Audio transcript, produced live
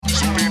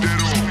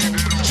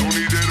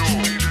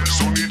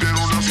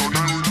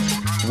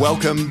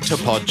Welcome to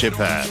Podship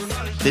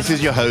Earth. This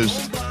is your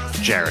host,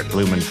 Jared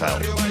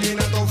Blumenfeld.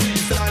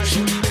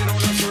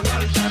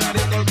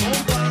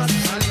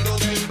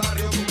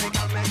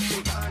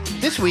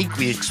 This week,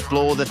 we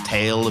explore the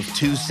tale of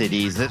two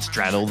cities that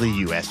straddle the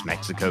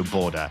U.S.-Mexico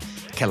border,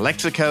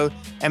 Calexico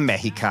and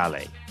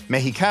Mexicali.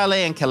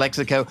 Mexicali and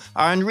Calexico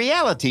are in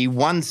reality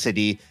one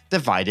city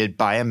divided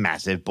by a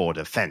massive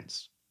border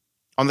fence.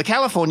 On the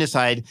California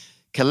side,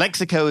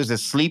 Calexico is a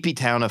sleepy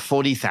town of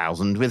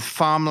 40,000 with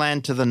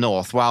farmland to the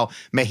north, while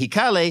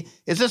Mexicali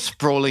is a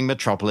sprawling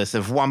metropolis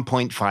of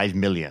 1.5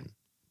 million.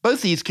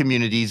 Both these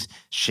communities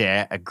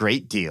share a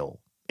great deal,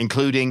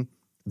 including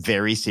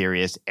very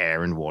serious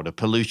air and water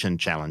pollution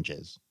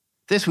challenges.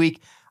 This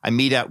week, I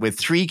meet up with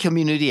three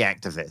community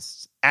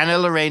activists, Ana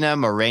Lorena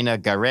Moreno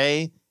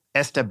Garay,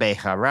 Esther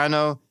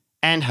Bejarano,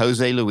 and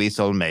Jose Luis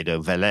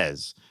Olmedo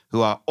Velez,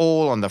 who are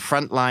all on the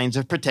front lines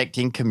of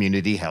protecting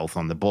community health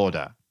on the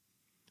border.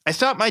 I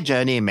start my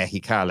journey in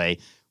Mexicali,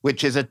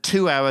 which is a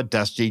 2-hour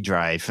dusty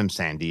drive from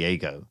San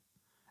Diego.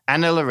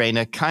 Ana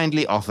Lorena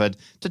kindly offered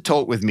to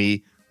talk with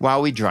me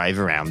while we drive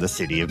around the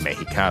city of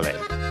Mexicali.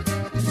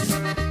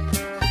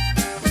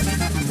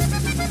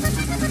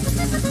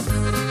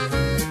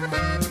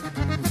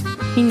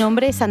 Mi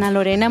nombre es Ana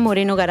Lorena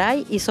Moreno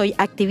Garay y soy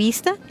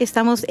activista.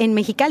 Estamos en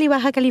Mexicali,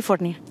 Baja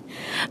California.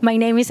 My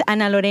name is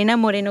Ana Lorena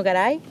Moreno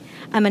Garay.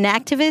 I'm an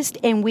activist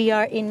and we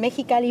are in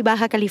Mexicali,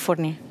 Baja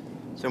California.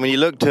 So when you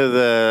look to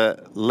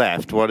the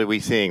left, what are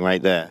we seeing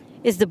right there?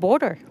 It's the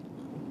border.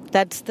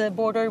 That's the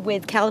border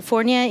with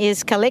California,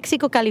 is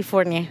Calexico,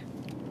 California.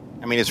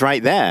 I mean, it's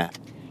right there.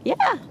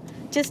 Yeah,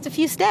 just a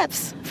few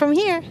steps from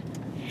here.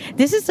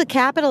 This is the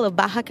capital of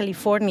Baja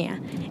California,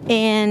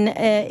 and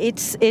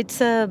it's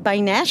a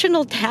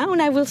binational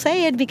town, I will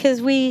say it,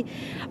 because we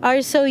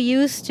are so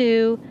used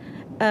to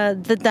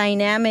the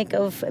dynamic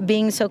of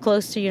being so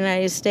close to the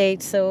United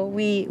States. So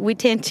we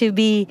tend to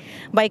be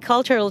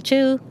bicultural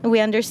too. We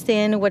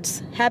understand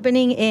what's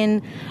happening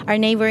in our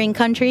neighboring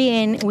country,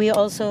 and we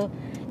also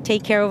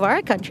take care of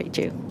our country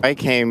too. I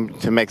came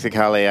to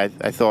Mexicali,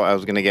 I thought I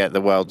was going to get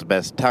the world's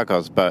best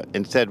tacos, but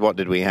instead what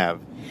did we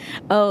have?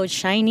 Oh,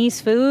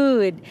 Chinese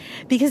food,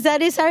 because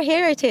that is our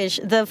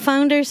heritage. The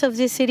founders of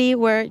this city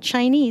were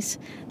Chinese.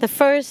 The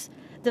first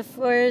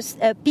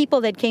people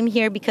that came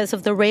here because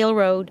of the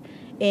railroad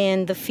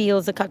and the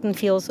fields, the cotton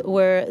fields,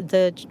 were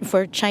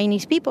for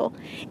Chinese people.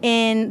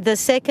 And the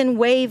second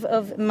wave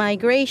of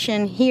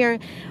migration here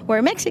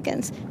were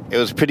Mexicans. It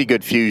was pretty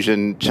good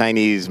fusion,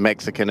 Chinese,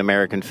 Mexican,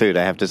 American food,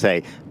 I have to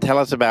say. Tell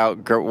us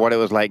about what it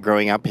was like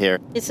growing up here.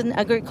 It's an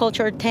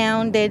agricultural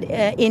town that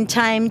in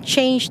time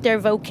changed their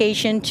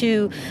vocation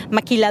to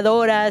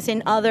maquiladoras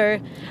and other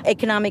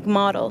economic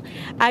model.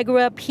 I grew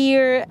up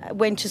here,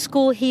 went to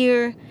school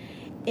here,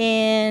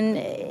 and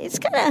it's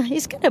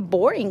kind of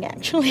boring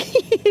actually.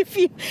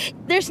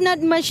 There's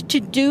not much to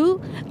do.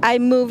 I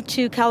moved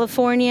to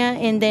California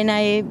and then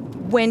I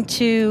went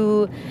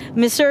to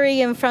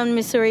Missouri, and from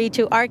Missouri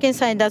to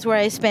Arkansas, and that's where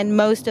I spent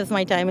most of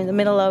my time, in the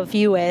middle of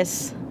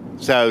U.S.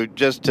 So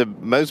just to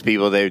most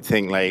people, they would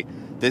think like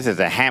this is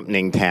a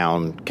happening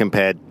town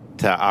compared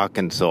to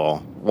Arkansas.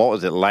 What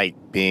was it like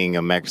being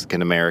a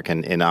Mexican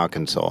American in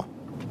Arkansas?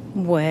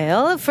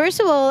 Well,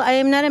 first of all, I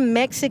am not a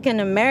Mexican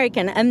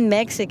American. I'm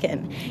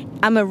Mexican.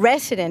 I'm a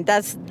resident.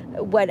 That's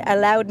what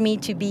allowed me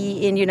to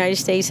be in the United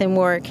States and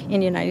work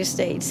in the United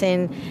States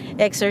and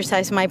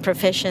exercise my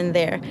profession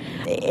there.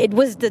 It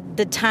was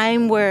the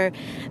time where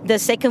the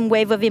second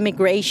wave of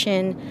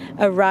immigration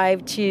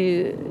arrived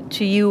to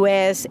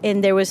U.S.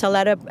 and there was a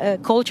lot of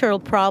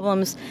cultural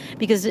problems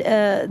because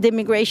the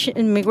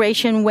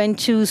immigration went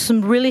to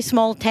some really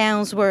small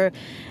towns where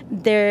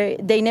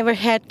they never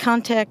had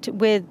contact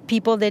with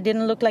people that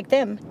didn't look like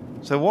them.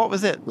 So what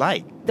was it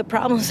like? The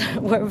problems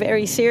were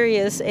very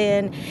serious,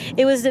 and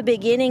it was the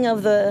beginning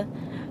of the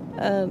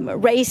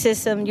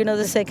racism,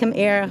 the second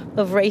era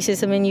of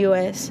racism in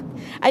U.S.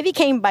 I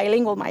became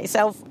bilingual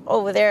myself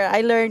over there. I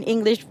learned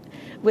English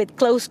with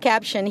closed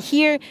caption.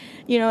 Here,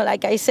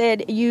 like I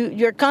said,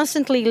 you're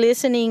constantly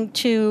listening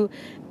to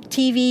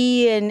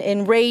TV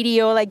and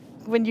radio, like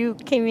when you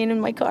came in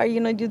my car,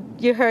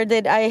 you heard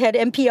that I had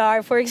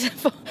NPR, for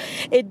example.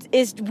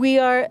 We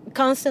are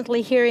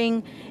constantly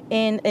hearing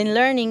and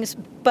learning,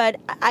 but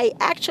I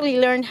actually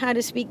learned how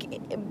to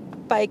speak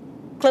by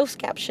closed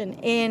caption,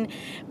 and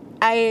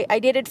I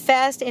did it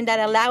fast, and that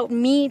allowed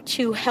me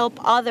to help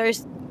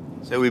others.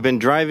 So we've been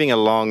driving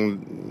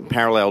along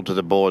parallel to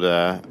the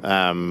border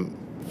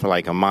for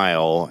like a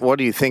mile. What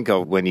do you think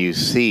of when you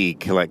see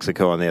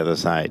Calexico on the other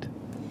side?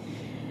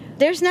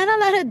 There's not a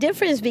lot of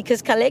difference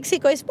because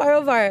Calexico is part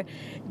of our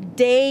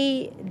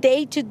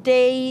day-to-day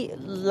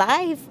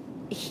life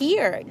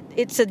here.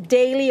 It's a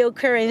daily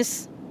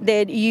occurrence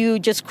that you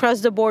just cross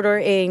the border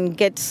and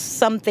get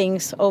some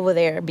things over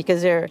there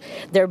because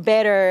they're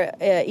better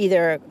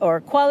either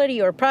or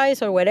quality or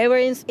price or whatever.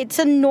 It's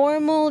a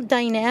normal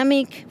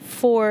dynamic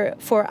for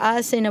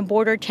us in a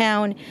border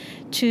town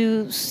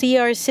to see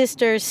our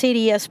sister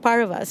city as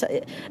part of us.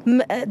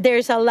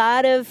 There's a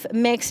lot of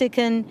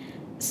Mexican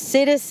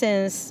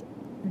citizens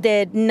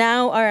that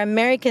now are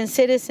American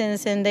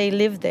citizens and they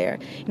live there.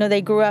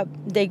 They grew up,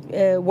 they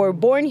were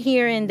born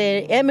here and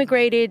they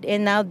emigrated,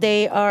 and now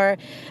they are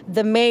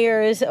the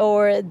mayors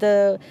or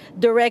the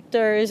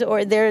directors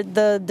or they're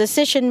the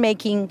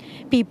decision-making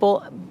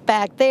people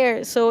back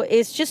there. So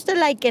it's just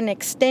like an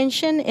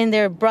extension, and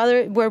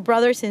we're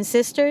brothers and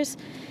sisters.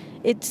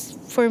 It's,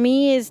 for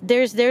me, is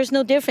there's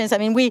no difference. I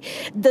mean,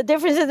 the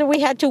difference is that we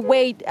had to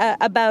wait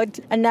about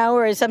an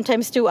hour or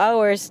sometimes 2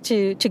 hours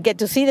to get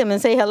to see them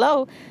and say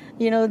hello.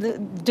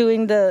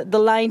 Doing the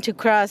line to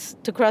cross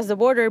the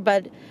border.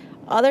 But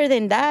other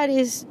than that,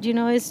 it's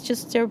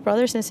just their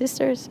brothers and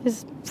sisters.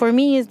 For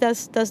me,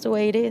 that's the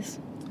way it is.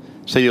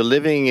 So you're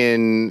living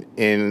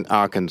in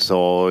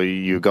Arkansas.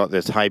 You got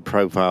this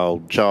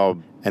high-profile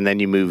job, and then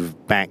you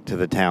move back to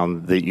the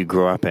town that you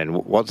grew up in.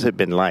 What's it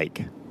been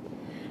like?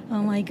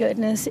 Oh my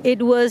goodness,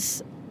 it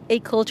was a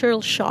cultural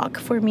shock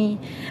for me.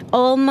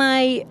 All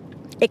my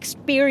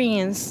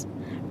experience,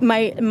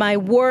 my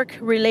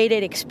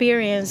work-related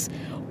experience,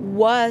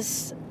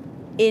 was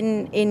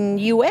in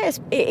U.S.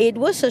 It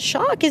was a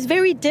shock. It's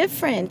very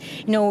different.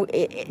 In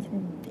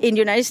the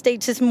United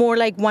States, it's more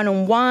like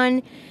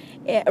one-on-one.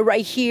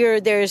 Right here,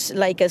 there's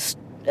like a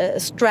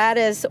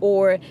stratus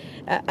or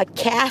a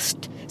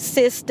caste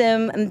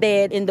system,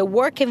 that in the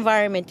work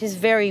environment is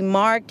very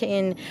marked.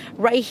 And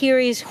right here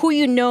is who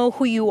you know,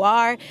 who you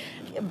are.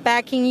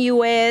 Back in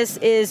U.S.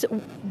 is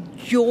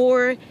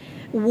your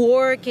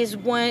work is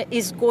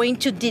going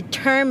to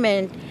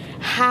determine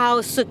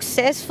how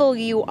successful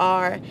you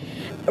are.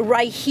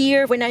 Right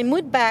here, when I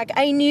moved back,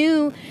 I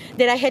knew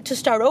that I had to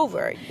start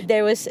over.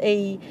 There was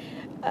a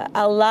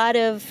lot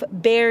of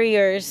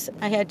barriers.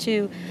 I had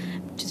to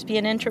just be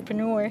an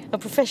entrepreneur, a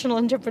professional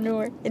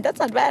entrepreneur. And that's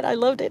not bad. I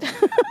loved it.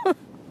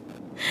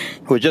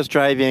 We're just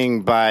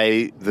driving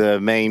by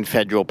the main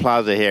Federal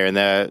Plaza here, and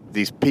there are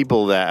these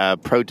people that are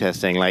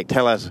protesting.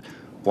 Tell us,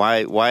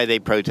 why are they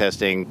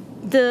protesting?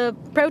 The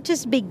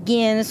protest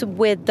begins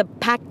with the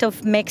Pact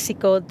of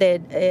Mexico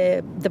that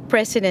the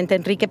president,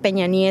 Enrique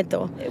Peña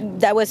Nieto,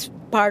 that was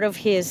part of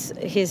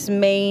his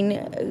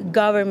main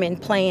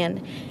government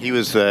plan.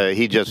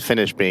 He just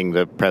finished being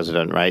the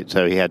president, right?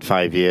 So he had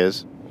 5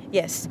 years.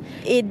 Yes.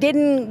 It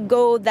didn't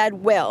go that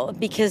well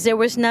because there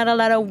was not a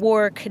lot of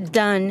work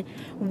done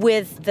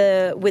with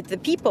the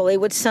people. It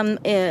was some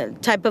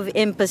type of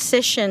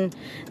imposition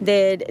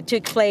that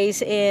took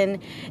place, and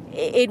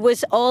it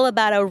was all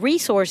about our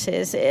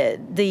resources,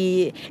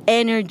 the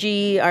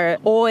energy, our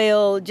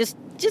oil, just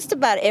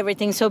about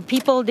everything. So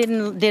people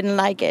didn't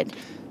like it.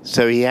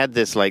 So he had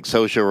this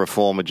social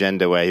reform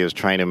agenda where he was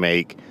trying to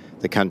make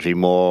the country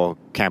more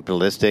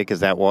capitalistic.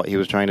 Is that what he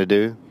was trying to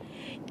do?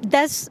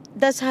 That's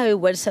how it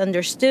was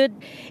understood.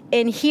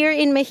 And here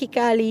in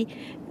Mexicali,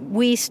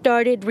 we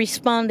started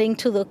responding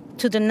to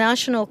the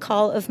national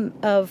call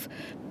of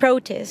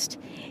protest.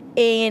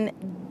 And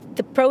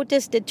the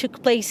protest that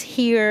took place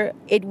here,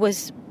 it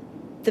was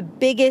the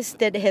biggest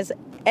that has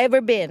ever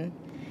been.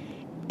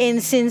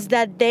 And since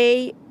that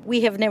day,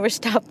 we have never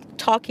stopped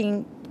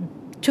talking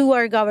to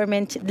our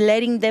government,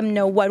 letting them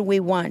know what we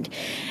want.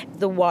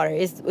 The water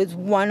is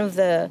one of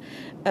the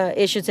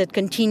issues that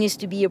continues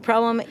to be a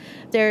problem.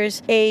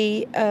 There's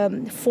a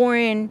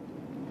foreign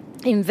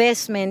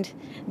investment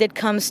that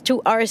comes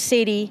to our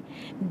city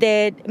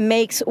that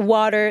makes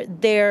water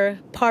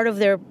part of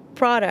their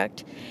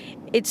product.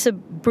 It's a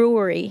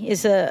brewery.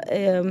 It's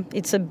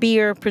a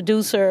beer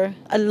producer,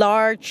 a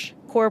large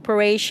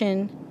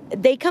corporation.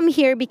 They come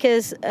here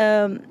because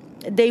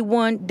they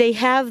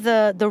have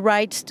the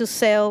rights to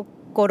sell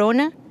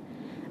Corona,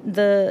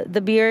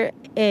 the beer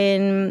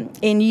in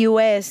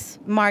U.S.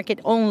 market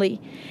only,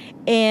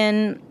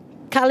 and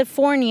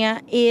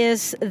California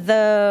is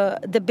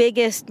the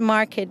biggest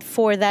market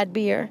for that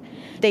beer.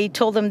 They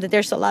told them that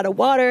there's a lot of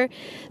water,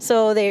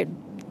 so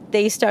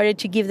they started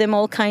to give them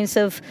all kinds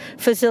of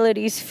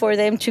facilities for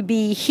them to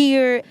be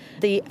here.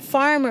 The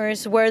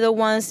farmers were the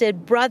ones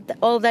that brought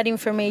all that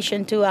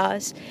information to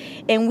us,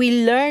 and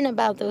we learned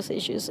about those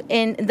issues.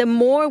 And the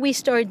more we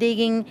started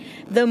digging,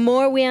 the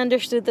more we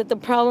understood that the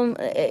problem,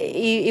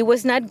 it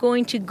was not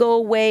going to go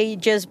away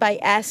just by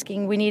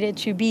asking. We needed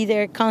to be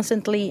there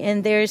constantly,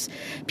 and there's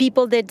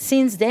people that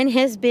since then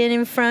has been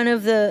in front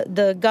of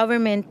the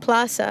government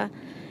plaza,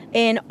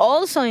 and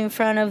also in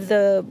front of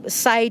the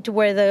site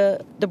where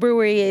the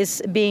brewery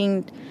is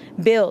being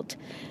built.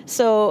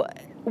 So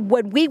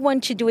what we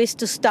want to do is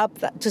to stop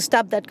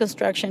that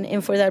construction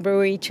and for that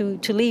brewery to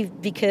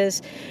leave,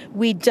 because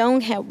we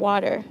don't have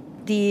water.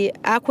 The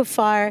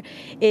aquifer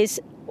is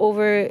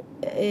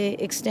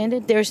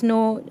overextended. There's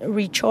no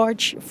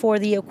recharge for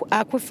the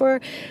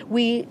aquifer.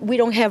 We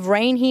don't have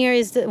rain here.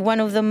 It's one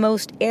of the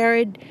most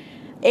arid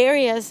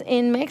areas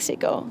in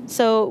Mexico.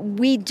 So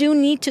we do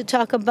need to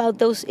talk about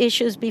those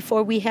issues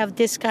before we have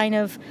this kind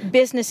of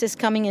businesses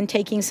coming and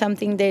taking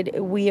something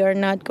that we are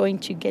not going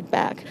to get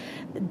back.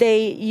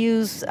 They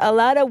use a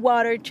lot of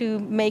water to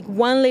make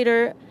 1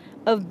 liter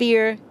of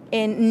beer,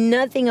 and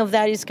nothing of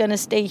that is going to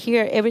stay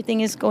here.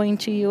 Everything is going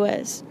to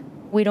U.S.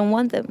 We don't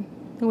want them.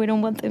 We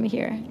don't want them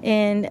here.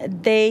 And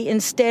they,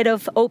 instead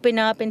of open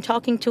up and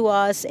talking to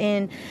us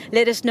and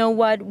let us know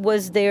what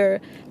was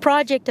their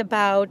project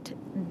about,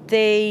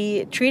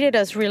 they treated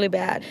us really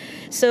bad.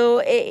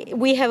 So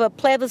we have a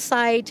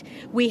plebiscite,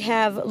 we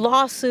have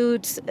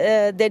lawsuits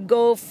that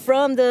go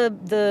from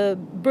the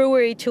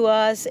brewery to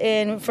us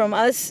and from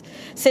us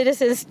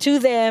citizens to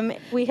them.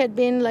 We had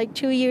been like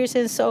 2 years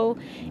and so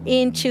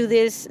into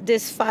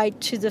this fight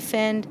to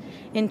defend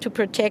and to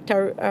protect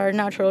our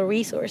natural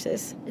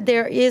resources.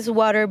 There is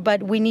water,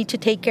 but we need to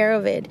take care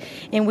of it.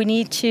 And we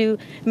need to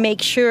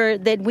make sure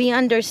that we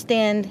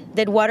understand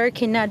that water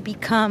cannot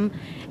become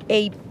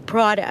a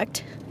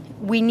product.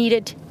 We need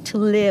it to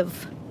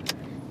live.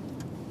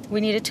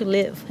 We need it to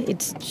live.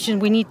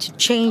 We need to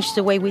change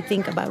the way we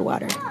think about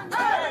water.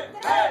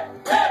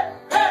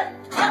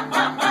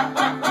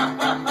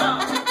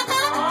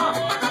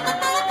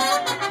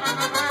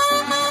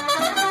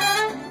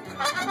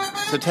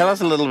 So tell us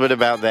a little bit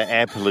about the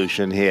air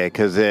pollution here,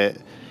 because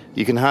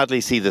you can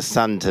hardly see the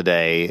sun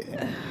today.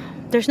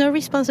 There's no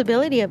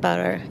responsibility about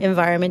our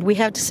environment. We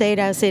have to say it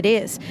as it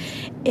is.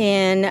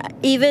 And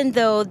even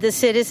though the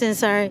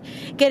citizens are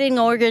getting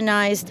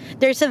organized,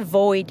 there's a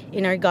void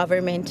in our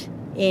government.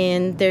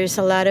 And there's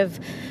a lot of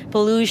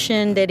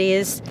pollution that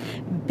is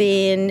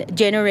being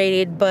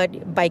generated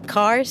by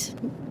cars.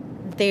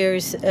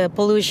 There's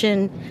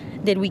pollution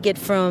that we get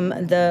from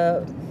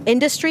the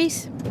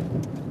industries.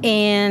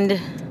 And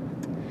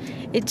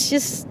it's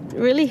just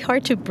really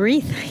hard to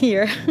breathe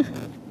here.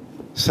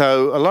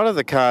 So a lot of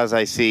the cars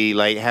I see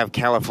have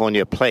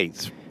California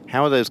plates.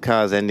 How are those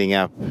cars ending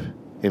up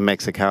in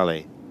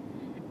Mexicali?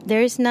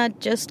 There's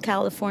not just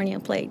California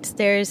plates.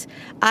 There's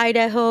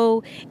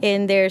Idaho,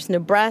 and there's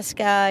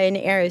Nebraska, and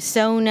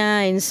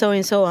Arizona, and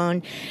so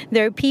on.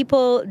 There are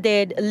people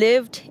that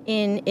lived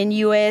in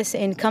U.S.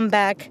 and come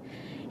back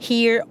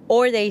here,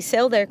 or they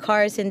sell their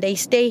cars and they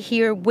stay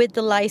here with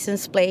the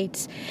license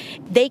plates.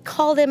 They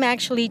call them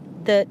actually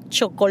the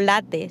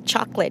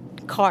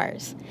chocolate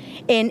cars.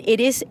 And it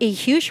is a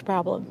huge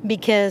problem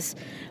because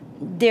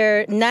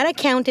they're not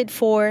accounted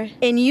for,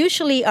 and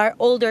usually are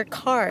older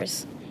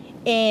cars,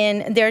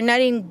 and they're not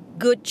in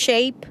good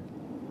shape.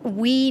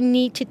 We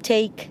need to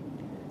take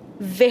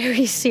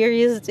very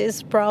serious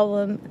this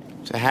problem.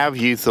 So how have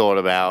you thought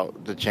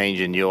about the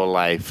change in your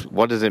life?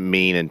 What does it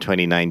mean in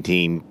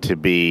 2019 to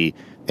be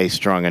a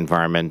strong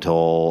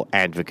environmental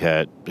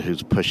advocate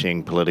who's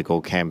pushing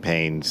political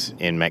campaigns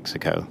in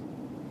Mexico?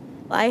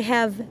 I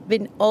have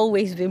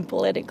always been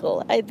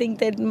political. I think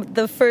that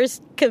the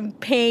first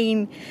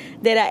campaign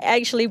that I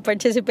actually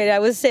participated, I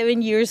was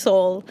 7 years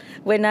old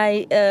when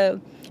I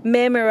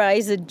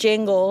memorized the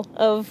jingle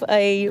of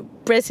a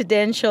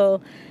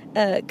presidential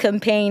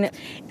campaign.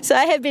 So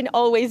I have been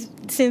always,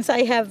 since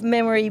I have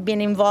memory,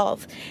 been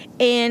involved.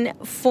 And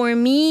for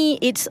me,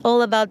 it's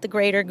all about the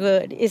greater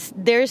good.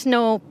 There's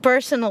no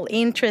personal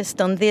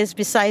interest on this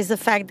besides the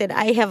fact that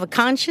I have a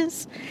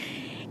conscience.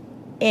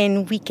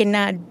 And we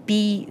cannot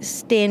be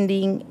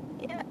standing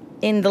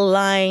in the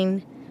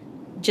line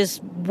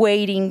just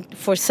waiting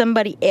for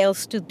somebody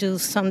else to do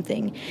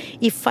something.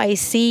 If I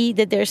see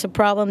that there's a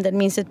problem, that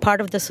means that part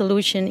of the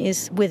solution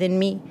is within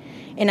me.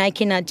 And I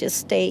cannot just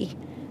stay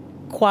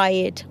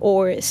quiet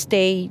or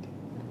stay,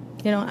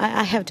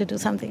 I have to do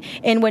something.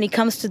 And when it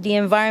comes to the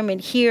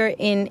environment here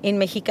in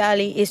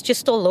Mexicali, it's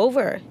just all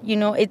over.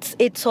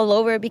 It's all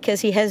over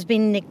because it has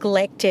been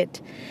neglected.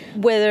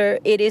 Whether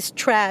it is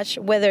trash,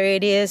 whether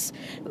it is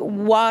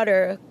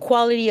water,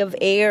 quality of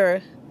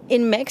air.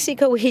 In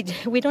Mexico,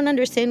 we don't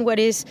understand what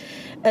is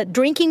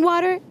drinking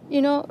water.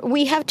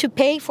 We have to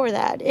pay for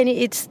that. And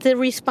it's the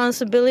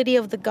responsibility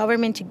of the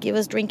government to give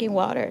us drinking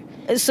water.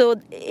 So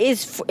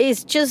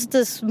it's just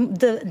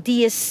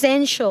the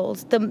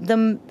essentials,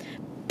 the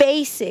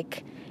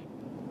basic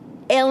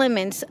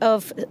elements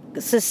of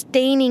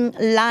sustaining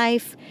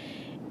life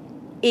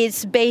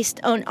is based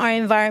on our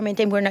environment,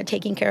 and we're not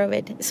taking care of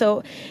it.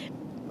 So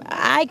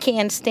I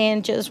can't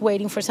stand just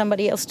waiting for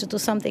somebody else to do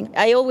something.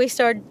 I always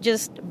start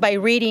just by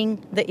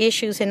reading the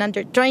issues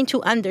and trying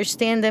to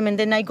understand them, and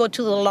then I go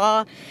to the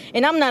law.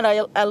 And I'm not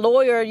a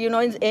lawyer,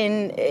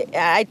 and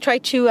I try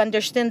to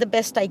understand the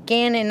best I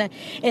can,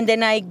 and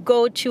then I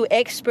go to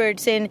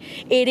experts, and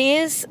it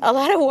is a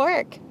lot of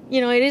work.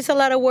 It is a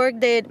lot of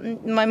work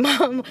that my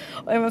mom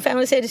or my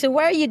family said, so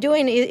what are you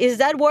doing? Is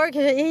that work? I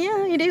said,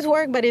 yeah, it is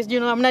work, but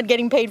I'm not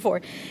getting paid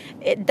for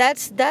it.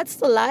 That's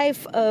the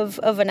life of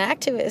an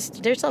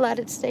activist. There's a lot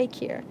at stake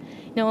here.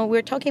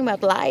 We're talking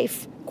about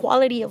life,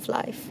 quality of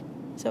life.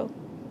 So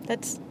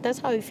that's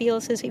how it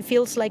feels. It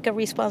feels like a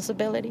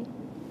responsibility.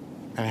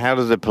 And how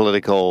does the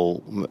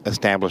political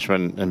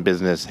establishment and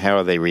business, how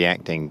are they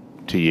reacting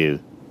to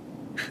you?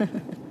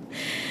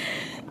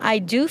 I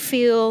do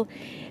feel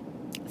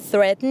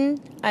threatened.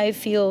 I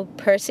feel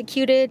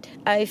persecuted.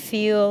 I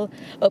feel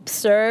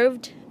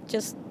observed.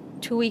 Just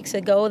 2 weeks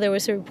ago, there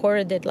was a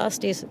reporter that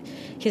lost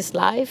his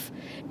life.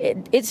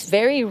 It's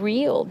very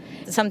real.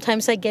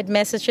 Sometimes I get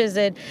messages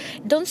that,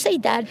 don't say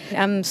that.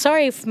 I'm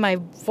sorry if my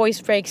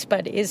voice breaks,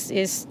 but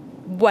it's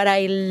what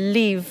I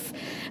live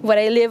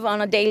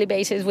on a daily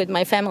basis with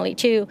my family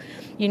too,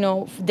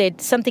 that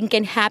something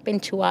can happen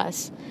to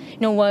us.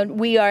 When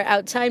we are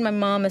outside, my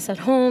mom is at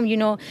home,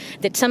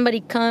 that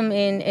somebody come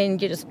in and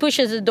just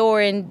pushes the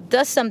door and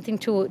does something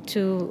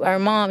to our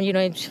mom,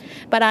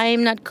 but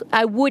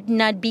I would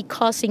not be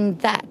causing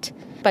that.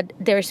 But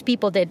there's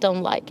people that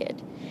don't like it.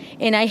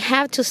 And I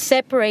have to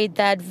separate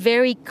that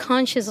very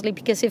consciously,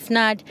 because if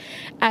not,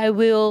 I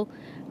will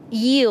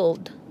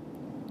yield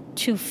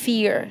to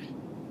fear.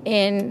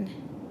 And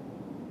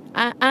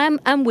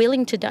I'm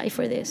willing to die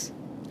for this.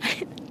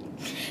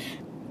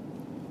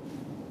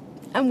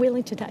 I'm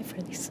willing to die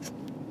for this.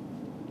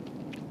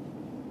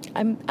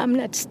 I'm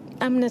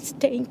not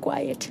staying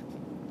quiet.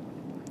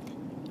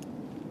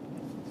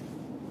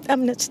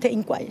 I'm not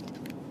staying quiet.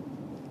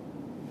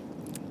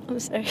 I'm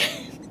sorry.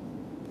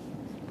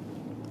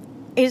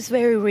 It's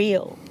very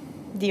real,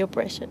 the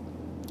oppression.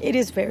 It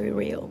is very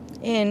real.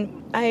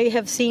 And I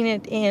have seen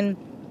it in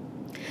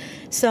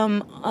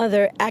some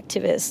other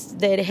activists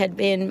that had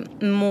been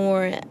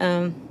more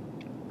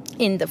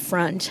in the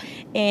front.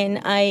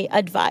 And I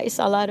advise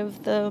a lot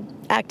of the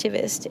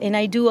activists, and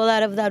I do a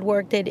lot of that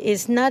work that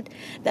is not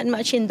that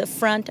much in the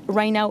front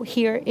right now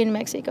here in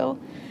Mexico.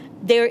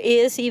 There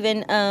is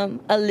even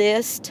a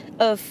list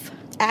of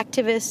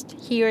activists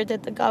here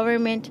that the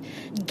government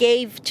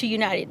gave to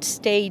United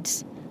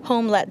States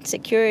Homeland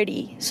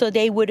Security so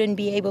they wouldn't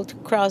be able to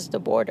cross the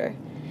border.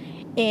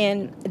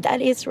 And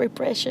that is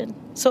repression.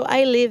 So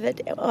I live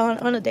it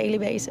on a daily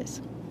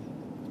basis.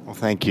 Well,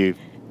 thank you.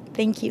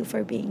 Thank you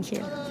for being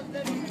here.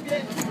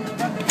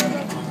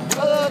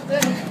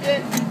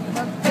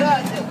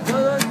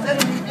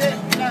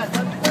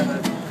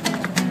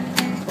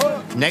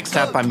 Next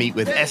up, I meet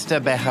with Esther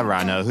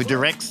Bejarano, who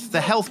directs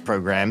the health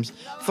programs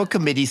for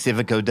Comité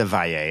Cívico del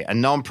Valle, a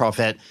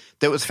nonprofit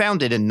that was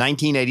founded in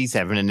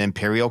 1987 in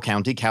Imperial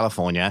County,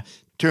 California,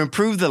 to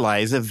improve the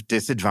lives of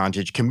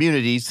disadvantaged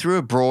communities through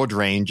a broad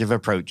range of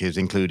approaches,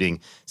 including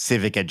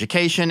civic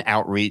education,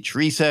 outreach,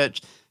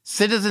 research,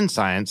 citizen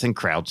science, and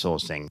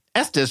crowdsourcing.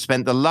 Esther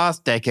spent the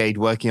last decade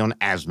working on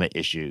asthma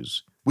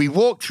issues. We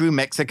walked through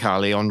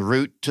Mexicali en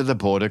route to the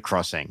border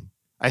crossing.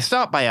 I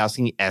start by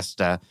asking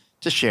Esther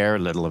to share a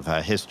little of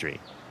her history.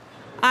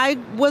 I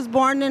was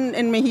born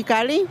in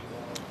Mexicali,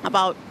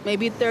 about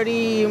maybe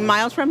 30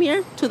 miles from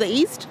here to the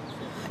east,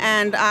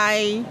 and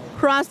I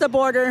crossed the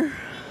border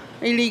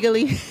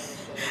illegally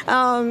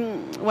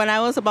when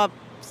I was about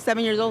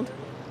 7 years old.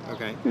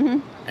 Okay. Mm-hmm.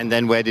 And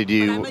then where did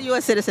you... But I'm a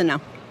U.S. citizen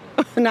now,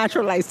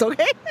 naturalized,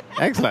 okay?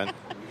 Excellent.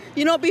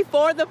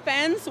 Before the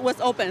fence was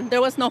open,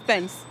 there was no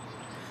fence.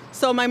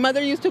 So my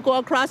mother used to go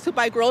across to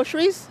buy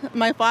groceries.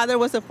 My father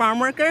was a farm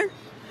worker.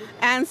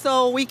 And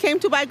so we came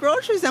to buy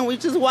groceries, and we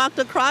just walked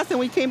across, and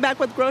we came back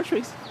with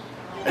groceries.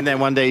 And then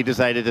one day you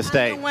decided to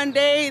stay. And one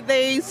day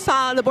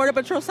the Border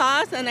Patrol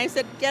saw us, and I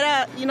said, "Get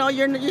out!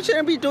 You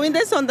shouldn't be doing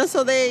this on this."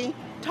 So they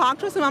talked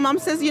to us, and my mom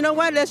says, "You know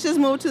what? Let's just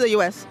move to the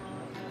U.S.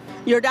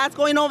 Your dad's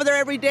going over there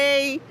every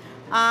day.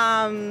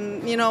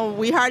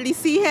 We hardly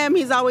see him.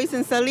 He's always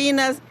in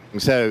Salinas."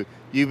 So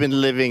you've been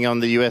living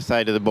on the U.S.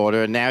 side of the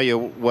border, and now you're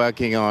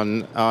working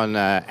on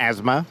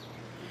asthma.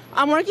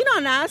 I'm working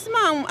on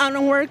asthma.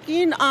 I'm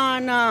working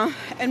on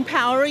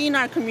empowering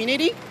our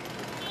community.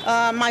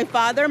 My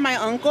father, my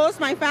uncles,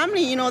 my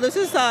family, this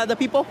is the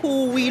people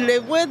who we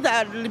live with,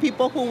 the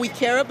people who we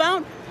care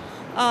about.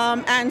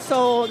 And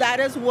so that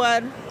is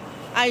what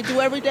I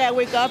do every day. I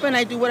wake up and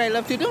I do what I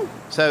love to do.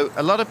 So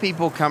a lot of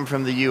people come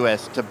from the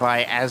U.S. to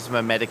buy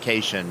asthma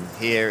medication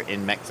here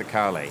in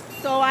Mexicali.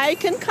 So I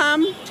can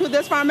come to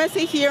this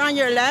pharmacy here on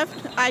your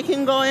left. I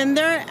can go in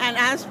there and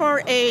ask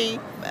for a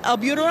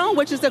albuterol,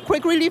 which is a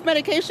quick relief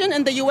medication.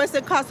 In the U.S.,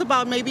 it costs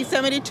about maybe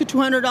 $70 to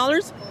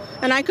 $200.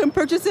 And I can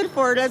purchase it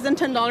for less than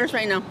 $10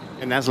 right now.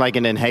 And that's like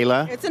an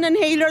inhaler? It's an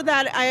inhaler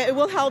that it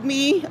will help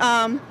me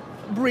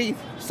breathe.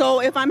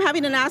 So if I'm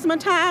having an asthma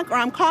attack, or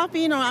I'm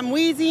coughing, or I'm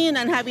wheezing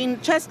and having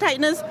chest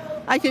tightness,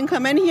 I can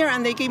come in here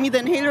and they give me the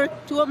inhaler.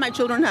 2 of my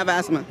children have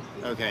asthma.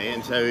 Okay,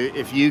 and so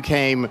if you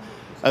came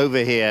over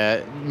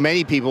here,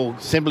 many people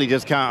simply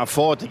just can't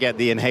afford to get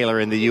the inhaler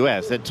in the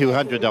U.S. at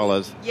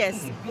 $200.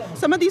 Yes.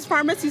 Some of these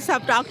pharmacies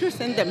have doctors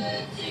in them.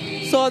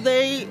 So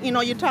they,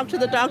 you talk to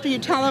the doctor, you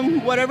tell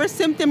them whatever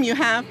symptom you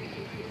have,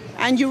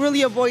 and you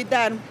really avoid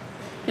that,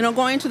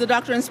 going to the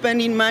doctor and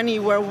spending money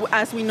where,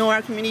 as we know,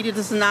 our community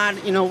does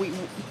not, we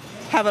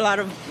have a lot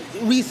of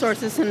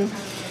resources. And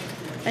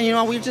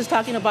we're just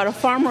talking about a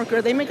farm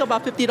worker. They make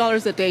about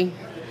 $50 a day.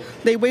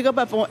 They wake up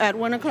at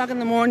 1 o'clock in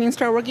the morning,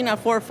 start working at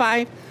 4 or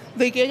 5.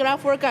 They get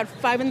off work at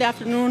 5 in the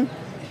afternoon,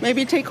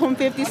 maybe take home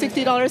 $50,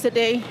 $60 a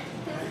day,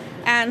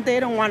 and they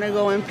don't want to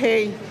go and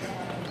pay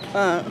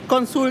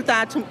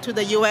consulta to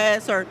the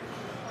U.S.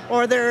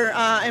 or their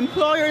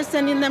employer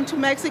sending them to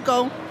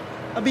Mexico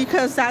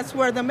because that's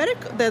where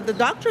the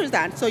doctor is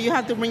at. So you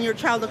have to bring your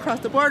child across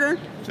the border.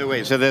 So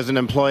wait, so there's an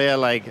employer,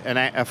 like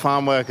a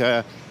farm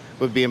worker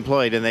would be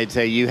employed, and they'd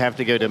say, you have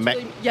to go to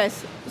Mexico.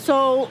 Yes.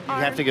 So you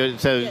have to go.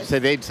 So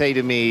they'd say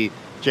to me,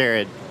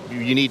 Jared,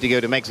 you need to go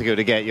to Mexico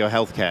to get your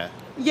health care.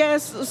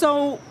 Yes,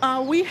 so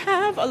we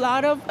have a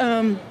lot of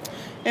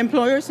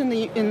employers in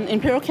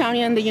Imperial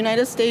County and the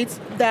United States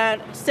that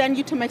send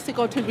you to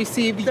Mexico to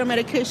receive their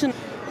medication.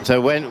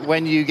 So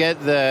when you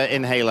get the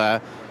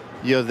inhaler,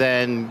 you're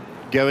then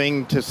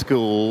going to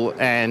school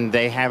and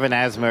they have an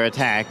asthma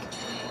attack.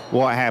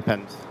 What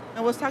happens?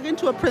 I was talking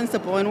to a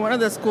principal in one of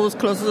the schools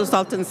closest to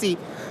Salton Sea.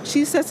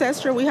 She says,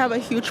 Esther, we have a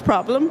huge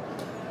problem.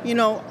 You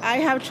know, I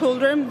have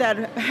children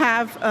that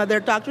have their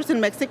doctors in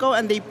Mexico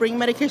and they bring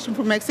medication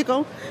from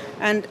Mexico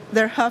and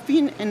they're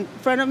huffing in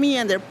front of me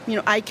and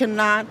I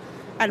cannot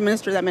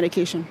administer that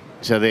medication.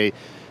 So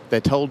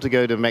they're told to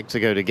go to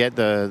Mexico to get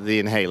the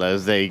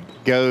inhalers. They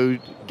go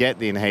get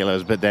the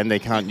inhalers, but then they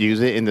can't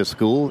use it in the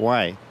school.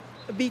 Why?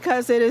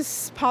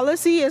 Because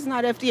policy is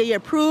not FDA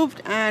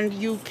approved and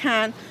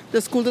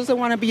the school doesn't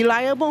want to be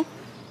liable.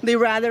 They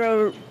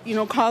rather,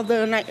 call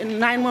the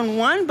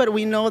 911, but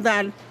we know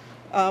that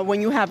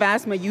when you have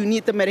asthma, you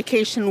need the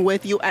medication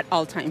with you at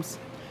all times.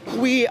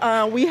 We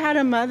had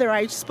a mother,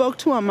 I spoke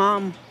to a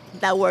mom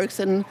that works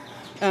in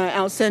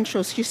El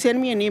Centro. She sent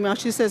me an email.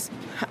 She says,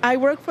 I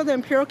work for the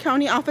Imperial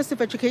County Office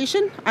of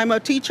Education. I'm a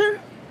teacher.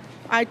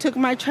 I took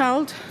my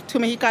child to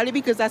Mexicali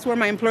because that's where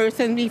my employer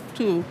sent me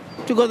to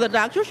go to the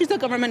doctor. She's a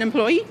government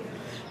employee.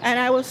 And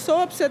I was so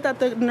upset that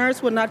the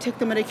nurse would not take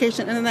the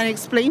medication. And then I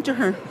explained to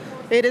her,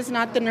 it is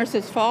not the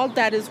nurse's fault.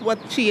 That is what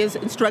she is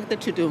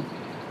instructed to do.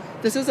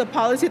 This is a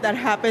policy that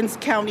happens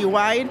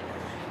countywide.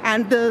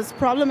 And this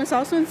problem is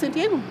also in San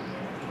Diego.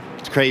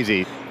 It's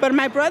crazy. But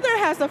my brother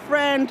has a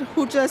friend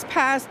who just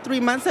passed 3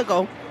 months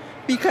ago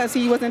because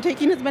he wasn't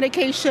taking his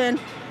medication.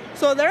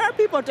 So there are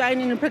people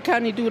dying in Imperial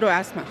County due to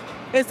asthma.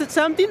 It's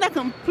something that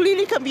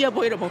completely can be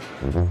avoidable.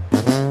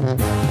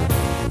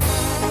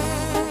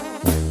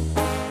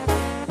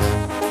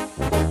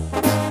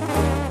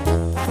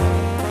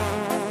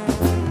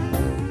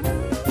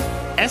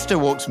 Esther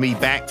walks me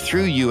back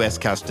through U.S.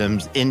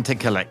 Customs into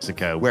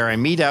Calexico, where I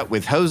meet up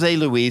with Jose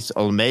Luis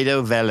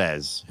Olmedo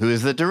Velez, who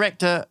is the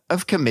director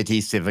of Comité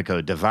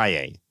Cívico de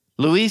Valle.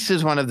 Luis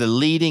is one of the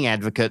leading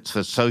advocates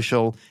for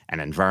social and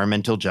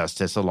environmental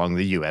justice along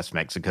the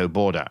U.S.-Mexico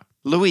border.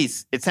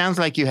 Luis, it sounds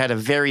like you had a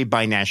very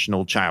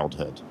binational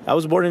childhood. I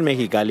was born in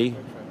Mexicali,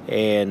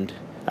 and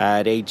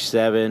at age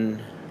 7,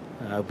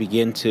 I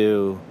began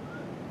to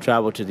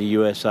travel to the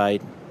U.S.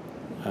 side.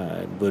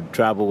 Would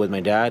travel with my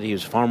dad. He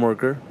was a farm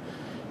worker.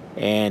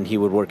 And he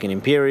would work in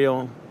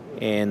Imperial.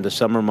 In the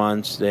summer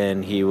months,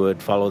 then he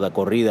would follow the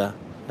corrida,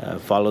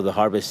 follow the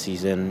harvest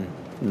season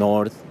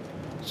north.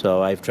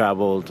 So I've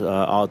traveled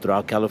all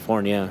throughout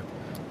California.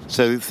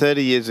 So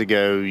 30 years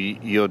ago,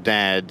 your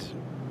dad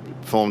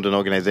formed an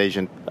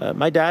organization.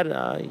 My dad,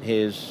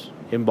 his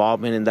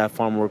involvement in that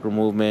farm worker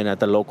movement at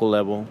the local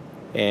level,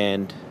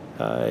 and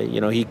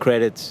he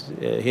credits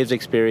his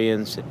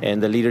experience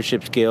and the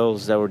leadership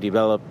skills that were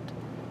developed.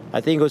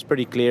 I think it was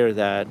pretty clear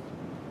that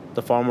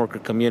the farm worker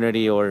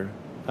community, or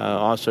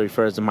also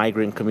referred as the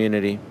migrant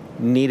community,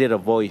 needed a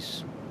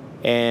voice.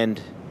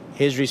 And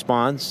his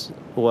response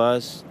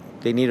was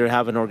they needed to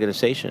have an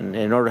organization. And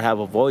in order to have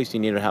a voice,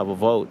 you need to have a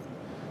vote.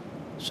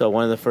 So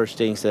one of the first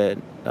things that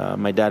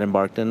my dad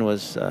embarked on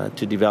was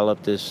to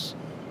develop this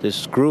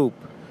group,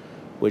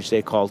 which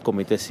they called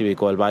Comité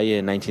Cívico del Valle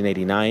in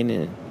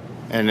 1989.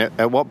 And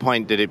at what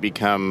point did it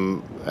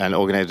become an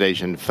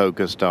organization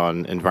focused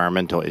on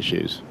environmental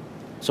issues?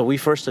 So we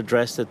first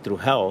addressed it through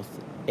health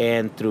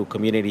and through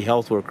community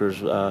health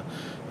workers,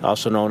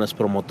 also known as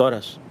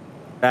promotoras.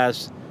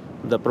 As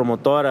the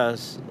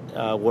promotoras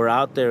were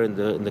out there in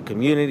the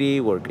community,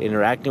 were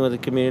interacting with the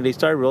community,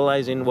 started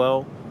realizing,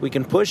 well, we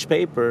can push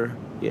paper,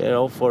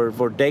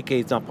 for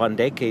decades upon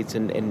decades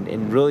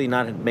and really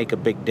not make a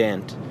big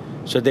dent.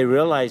 So they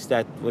realized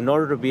that in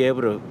order to be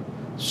able to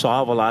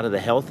solve a lot of the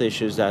health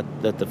issues that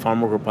the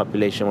farm worker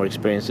population were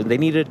experiencing, they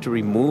needed to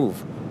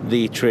remove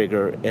the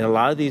trigger, and a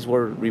lot of these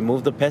were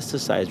remove the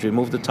pesticides,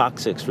 remove the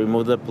toxics,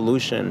 remove the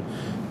pollution.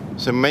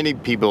 So many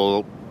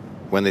people,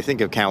 when they think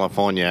of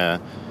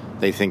California,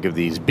 they think of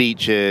these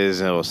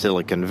beaches or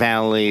Silicon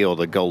Valley or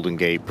the Golden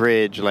Gate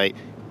Bridge.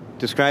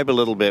 Describe a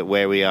little bit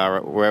where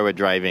we're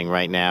driving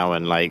right now,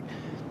 and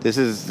this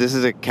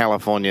is a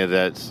California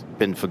that's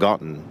been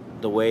forgotten.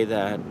 The way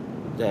that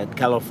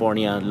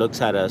California looks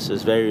at us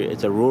is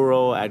it's a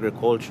rural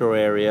agricultural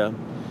area.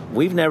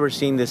 We've never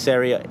seen this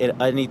area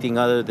in anything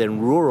other than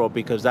rural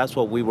because that's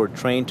what we were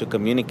trained to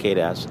communicate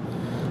as.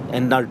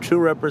 And our true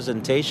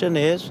representation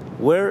is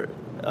we're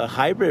a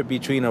hybrid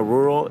between a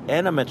rural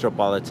and a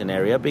metropolitan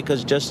area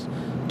because just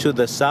to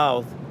the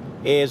south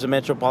is a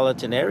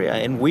metropolitan area,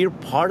 and we're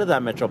part of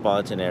that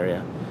metropolitan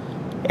area.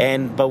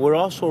 But we're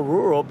also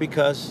rural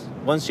because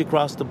once you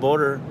cross the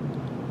border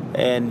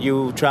and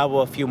you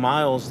travel a few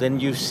miles, then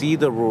you see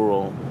the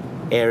rural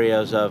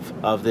areas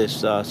of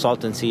this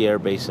Salton Sea Air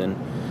Basin.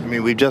 I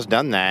mean, we've just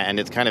done that,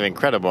 and it's kind of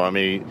incredible. I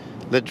mean,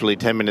 literally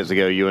 10 minutes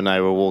ago, you and I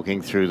were walking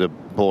through the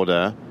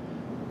border,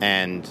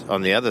 and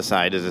on the other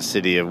side is a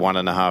city of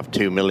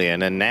 1.5–2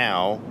 million, and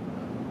now,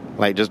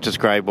 just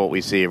describe what we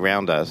see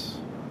around us.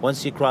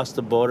 Once you cross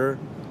the border,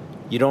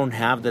 you don't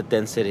have the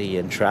density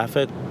in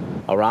traffic.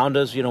 Around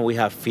us, we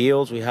have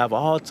fields, we have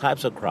all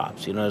types of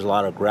crops. There's a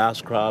lot of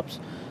grass crops.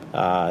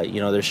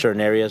 There's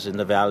certain areas in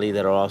the valley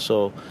that are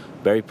also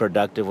very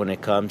productive when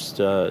it comes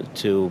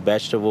to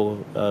vegetable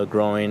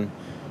growing.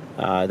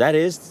 That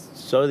is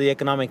sort of the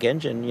economic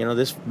engine.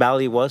 This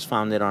valley was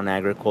founded on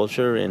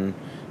agriculture, and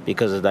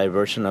because of the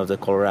diversion of the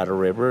Colorado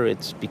River,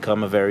 it's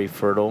become a very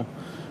fertile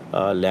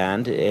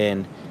land,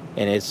 and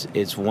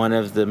it's one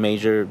of the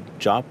major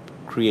job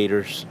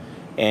creators.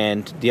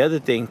 And the other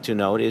thing to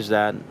note is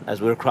that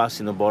as we're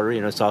crossing the border,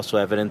 it's also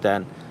evident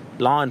that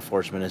law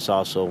enforcement is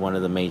also one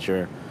of the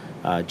major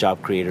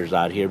job creators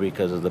out here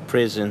because of the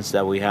prisons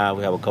that we have.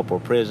 We have a couple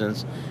of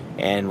prisons,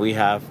 and we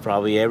have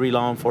probably every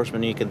law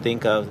enforcement you can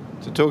think of.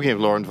 So talking of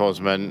law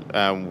enforcement,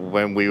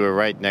 when we were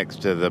right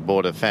next to the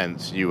border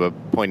fence, you were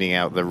pointing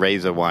out the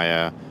razor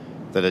wire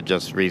that had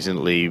just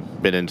recently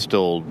been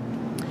installed.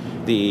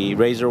 The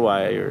razor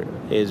wire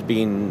is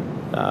being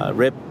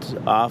ripped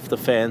off the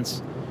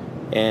fence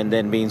and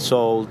then being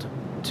sold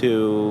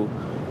to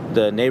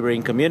the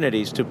neighboring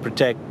communities to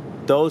protect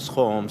those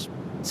homes.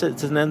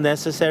 It's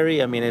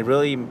unnecessary. I mean, it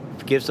really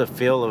gives a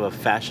feel of a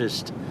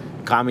fascist,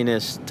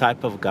 communist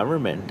type of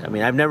government. I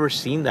mean, I've never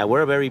seen that.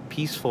 We're a very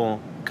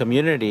peaceful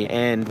community,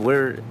 and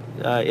we're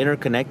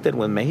interconnected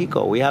with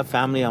Mexico. We have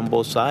family on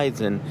both sides,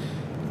 and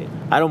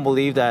I don't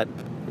believe that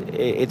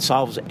it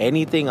solves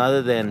anything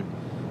other than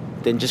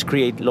just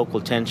create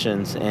local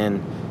tensions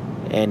and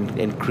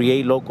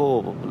create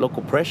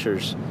local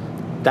pressures.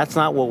 That's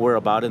not what we're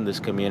about in this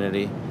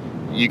community.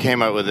 You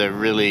came up with a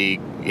really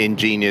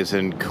ingenious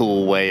and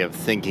cool way of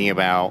thinking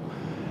about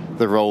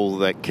the role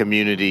that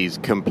communities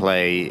can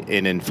play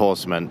in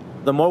enforcement.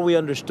 The more we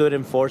understood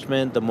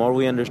enforcement, the more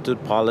we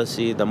understood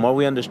policy, the more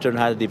we understood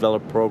how to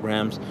develop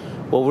programs,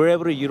 well, we're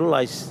able to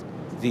utilize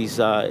these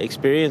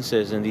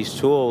experiences and these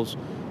tools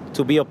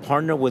to be a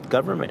partner with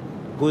government.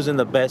 Who's in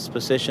the best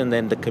position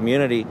than the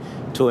community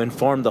to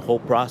inform the whole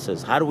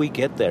process? How do we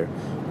get there?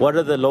 What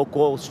are the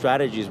local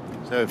strategies?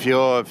 So if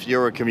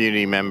you're a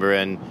community member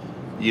and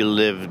you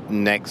live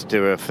next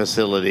to a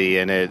facility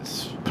and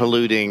it's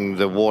polluting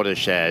the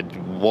watershed,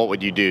 what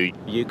would you do?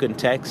 You can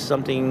text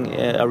something,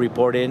 a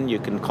report in, you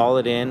can call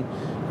it in,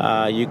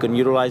 you can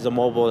utilize a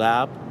mobile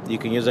app, you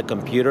can use a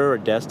computer or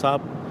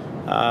desktop,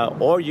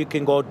 or you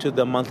can go to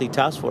the monthly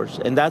task force.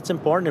 And that's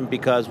important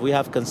because we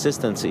have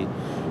consistency.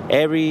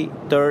 Every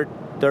third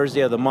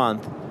Thursday of the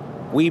month,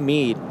 we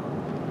meet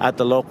at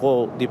the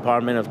local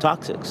Department of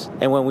Toxics.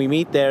 And when we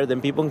meet there,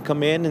 then people can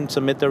come in and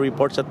submit their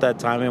reports at that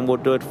time, and we'll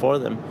do it for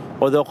them.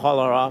 Or they'll call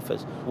our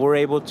office. We're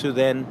able to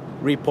then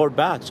report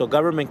back. So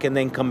government can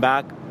then come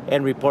back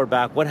and report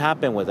back what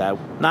happened with that.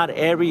 Not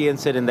every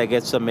incident that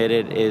gets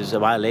submitted is a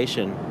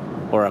violation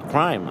or a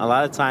crime. A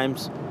lot of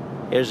times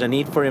there's a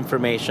need for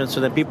information so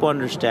that people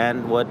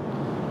understand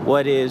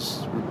what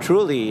is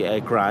truly a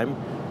crime,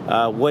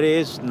 what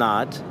is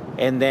not.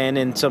 And then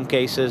in some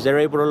cases, they're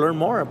able to learn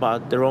more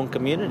about their own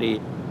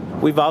community.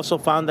 We've also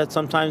found that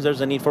sometimes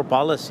there's a need for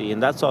policy,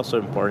 and that's also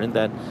important,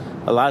 that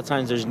a lot of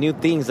times there's new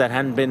things that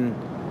hadn't been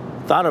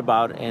thought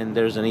about, and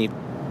there's a need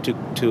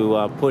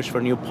to push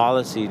for new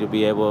policy to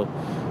be able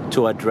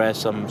to address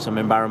some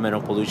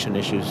environmental pollution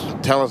issues.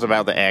 Tell us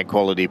about the air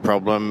quality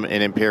problem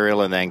in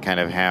Imperial, and then kind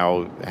of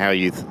how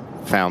you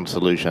found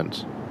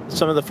solutions.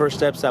 Some of the first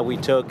steps that we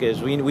took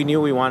is we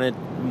knew we wanted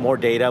more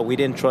data. We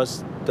didn't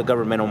trust the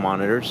governmental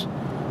monitors.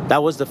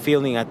 That was the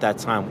feeling at that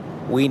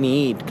time. We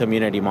need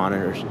community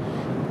monitors.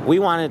 We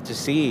wanted to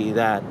see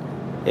that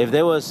if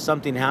there was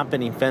something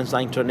happening fence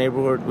line to a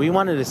neighborhood, we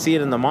wanted to see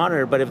it in the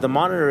monitor. But if the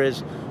monitor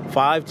is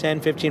 5, 10,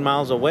 15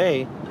 miles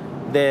away,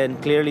 then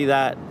clearly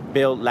that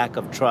built lack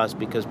of trust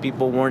because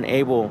people weren't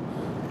able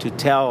to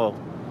tell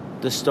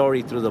the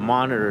story through the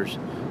monitors.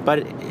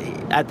 But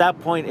at that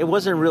point, it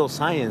wasn't real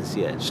science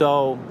yet.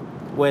 So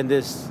when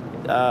this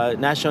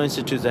National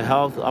Institutes of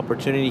Health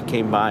opportunity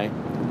came by,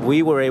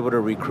 we were able to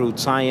recruit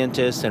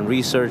scientists and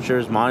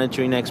researchers,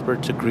 monitoring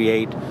experts to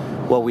create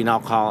what we now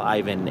call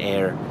Ivan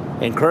Air.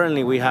 And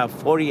currently we have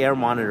 40 air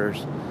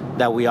monitors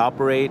that we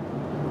operate.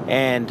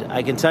 And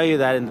I can tell you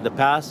that in the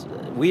past,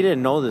 we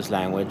didn't know this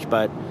language,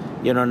 but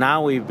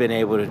now we've been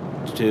able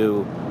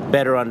to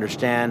better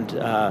understand,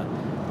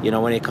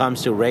 when it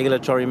comes to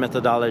regulatory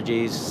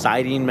methodologies,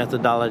 siting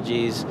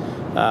methodologies,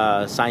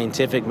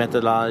 scientific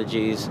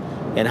methodologies,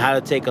 and how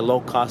to take a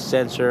low-cost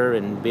sensor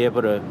and be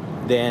able to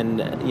then,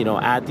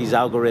 add these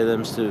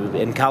algorithms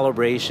and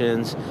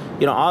calibrations,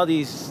 all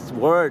these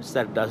words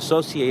that are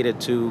associated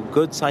to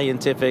good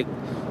scientific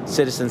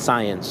citizen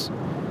science.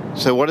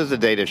 So what is the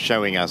data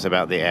showing us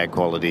about the air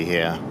quality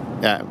here?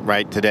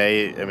 Right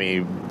today, I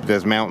mean,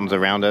 there's mountains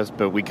around us,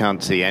 but we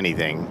can't see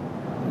anything.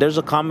 There's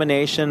a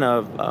combination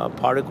of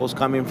particles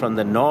coming from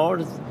the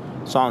north,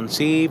 Salton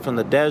Sea, from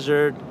the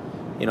desert,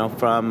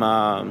 from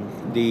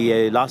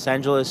the Los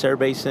Angeles Air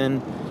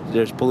Basin.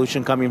 There's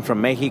pollution coming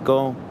from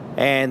Mexico.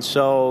 And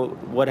so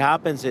what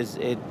happens is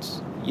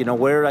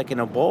we're like in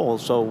a bowl,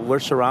 so we're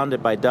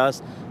surrounded by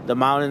dust. The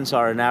mountains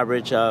are an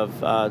average of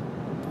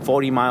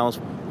 40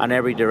 miles on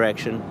every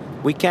direction.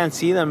 We can't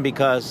see them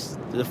because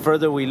the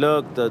further we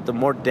look, the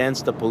more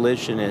dense the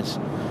pollution is.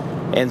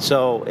 And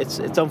so it's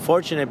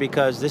unfortunate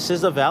because this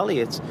is a valley.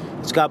 It's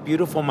got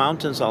beautiful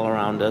mountains all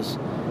around us.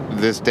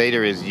 This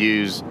data is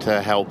used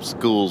to help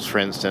schools, for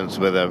instance,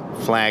 with a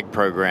flag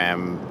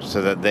program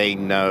so that they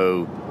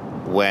know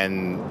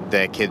when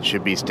their kids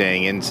should be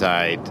staying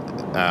inside,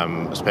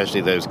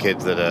 especially those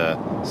kids that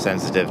are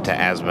sensitive to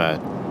asthma.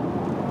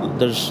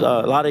 There's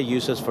a lot of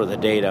uses for the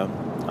data.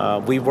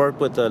 We've worked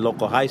with the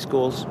local high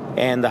schools,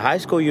 and the high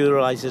school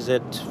utilizes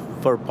it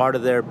for part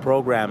of their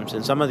programs.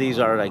 And some of these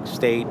are like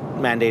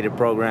state-mandated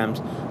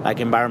programs, like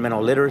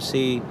environmental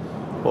literacy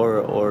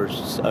or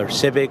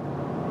civic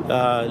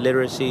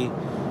literacy.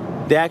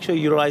 They actually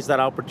utilize that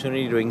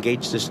opportunity to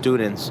engage the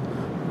students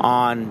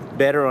on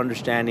better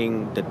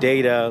understanding the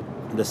data,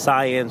 the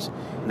science,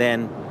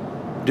 then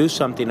do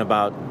something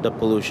about the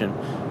pollution.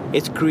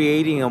 It's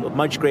creating a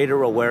much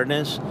greater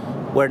awareness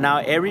where now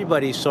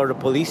everybody's sort of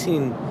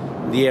policing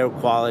the air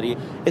quality.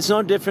 It's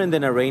no different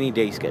than a rainy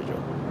day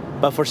schedule.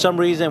 But for some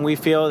reason, we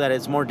feel that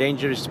it's more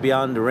dangerous to be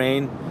out in the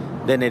rain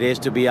than it is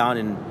to be out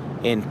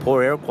in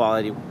poor air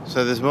quality.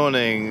 So this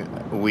morning,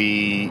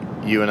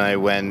 you and I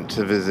went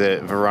to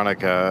visit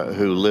Veronica,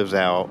 who lives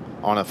out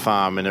on a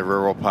farm in a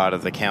rural part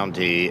of the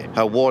county.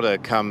 Her water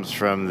comes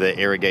from the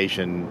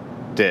irrigation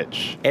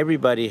ditch.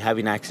 Everybody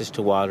having access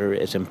to water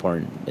is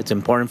important. It's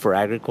important for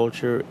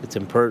agriculture. It's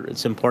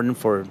important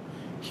for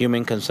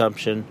human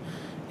consumption.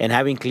 And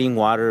having clean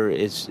water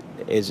is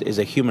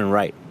a human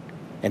right.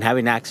 And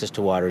having access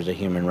to water is a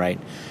human right.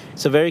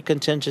 It's a very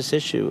contentious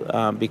issue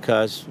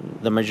because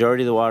the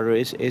majority of the water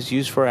is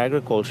used for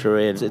agriculture.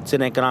 It's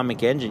an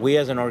economic engine. We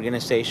as an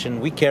organization,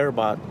 we care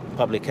about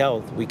public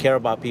health. We care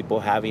about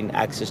people having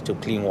access to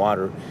clean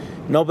water.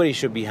 Nobody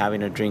should be having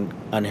to drink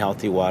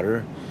unhealthy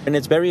water. And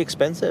it's very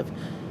expensive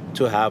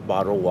to have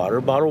bottled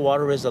water. Bottled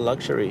water is a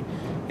luxury.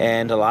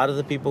 And a lot of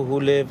the people who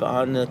live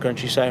on the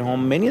countryside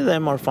home, many of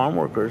them are farm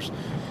workers.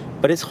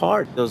 But it's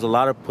hard. There's a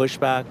lot of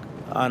pushback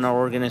on our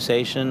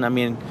organization. I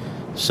mean,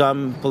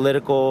 some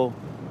political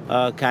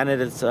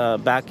candidates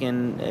back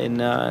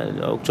in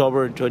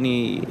October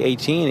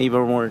 2018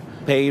 even were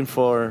paying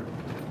for,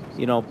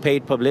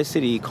 paid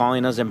publicity,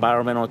 calling us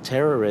environmental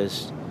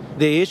terrorists.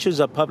 The issues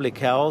of public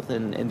health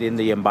and in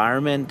the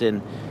environment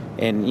and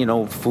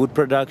food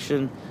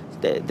production,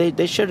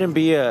 they shouldn't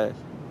be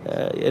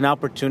an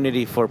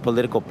opportunity for a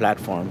political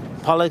platform.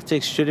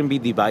 Politics shouldn't be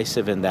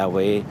divisive in that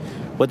way.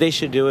 What they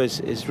should do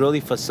is really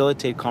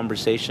facilitate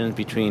conversations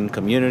between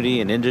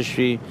community and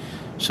industry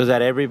so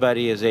that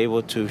everybody is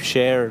able to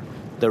share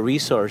the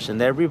resource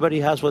and everybody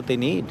has what they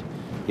need,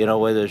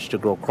 whether it's to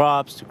grow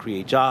crops, to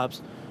create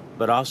jobs,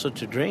 but also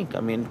to drink.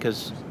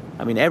 Because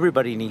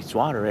everybody needs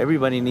water.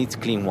 Everybody needs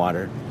clean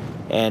water.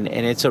 And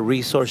it's a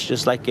resource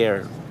just like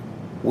air.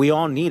 We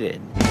all need it.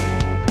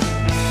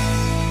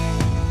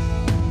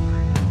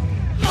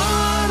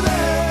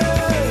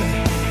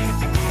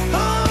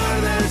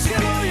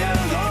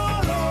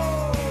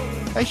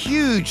 A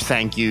huge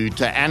thank you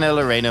to Ana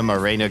Lorena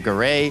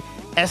Moreno-Garay,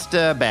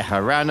 Esther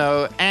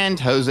Bejarano, and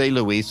Jose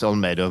Luis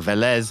Olmedo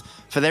Velez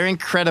for their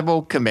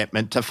incredible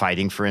commitment to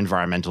fighting for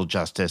environmental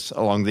justice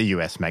along the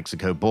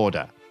U.S.-Mexico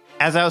border.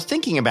 As I was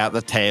thinking about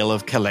the tale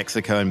of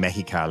Calexico and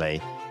Mexicali,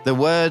 the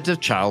words of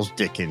Charles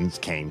Dickens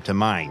came to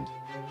mind.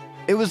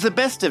 It was the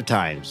best of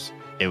times.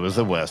 It was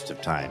the worst of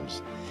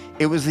times.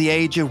 It was the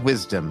age of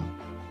wisdom.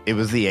 It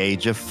was the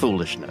age of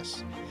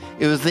foolishness.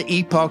 It was the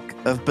epoch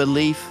of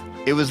belief.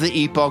 It was the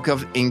epoch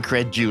of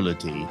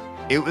incredulity.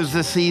 It was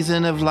the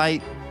season of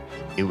light.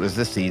 It was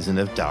the season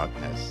of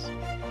darkness.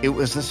 It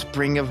was the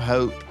spring of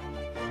hope.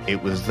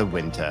 It was the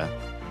winter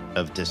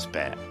of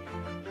despair.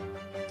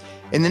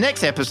 In the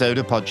next episode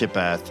of Podship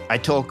Earth, I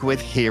talk with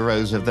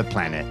heroes of the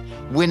planet,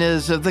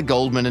 winners of the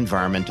Goldman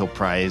Environmental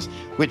Prize,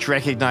 which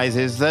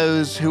recognizes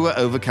those who are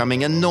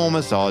overcoming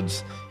enormous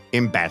odds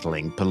in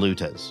battling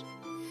polluters.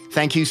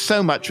 Thank you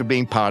so much for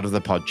being part of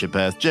the Podship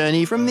Earth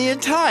journey from the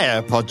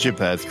entire Podship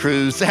Earth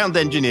crew, sound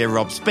engineer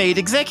Rob Spade,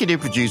 executive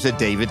producer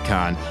David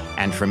Kahn,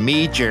 and from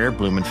me, Jared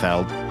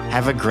Blumenfeld.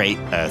 Have a great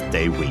Earth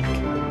Day week.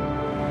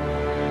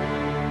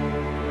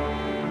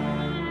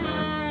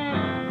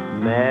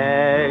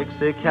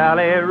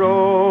 Mexicali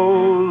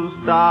rose,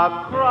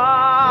 stop crying.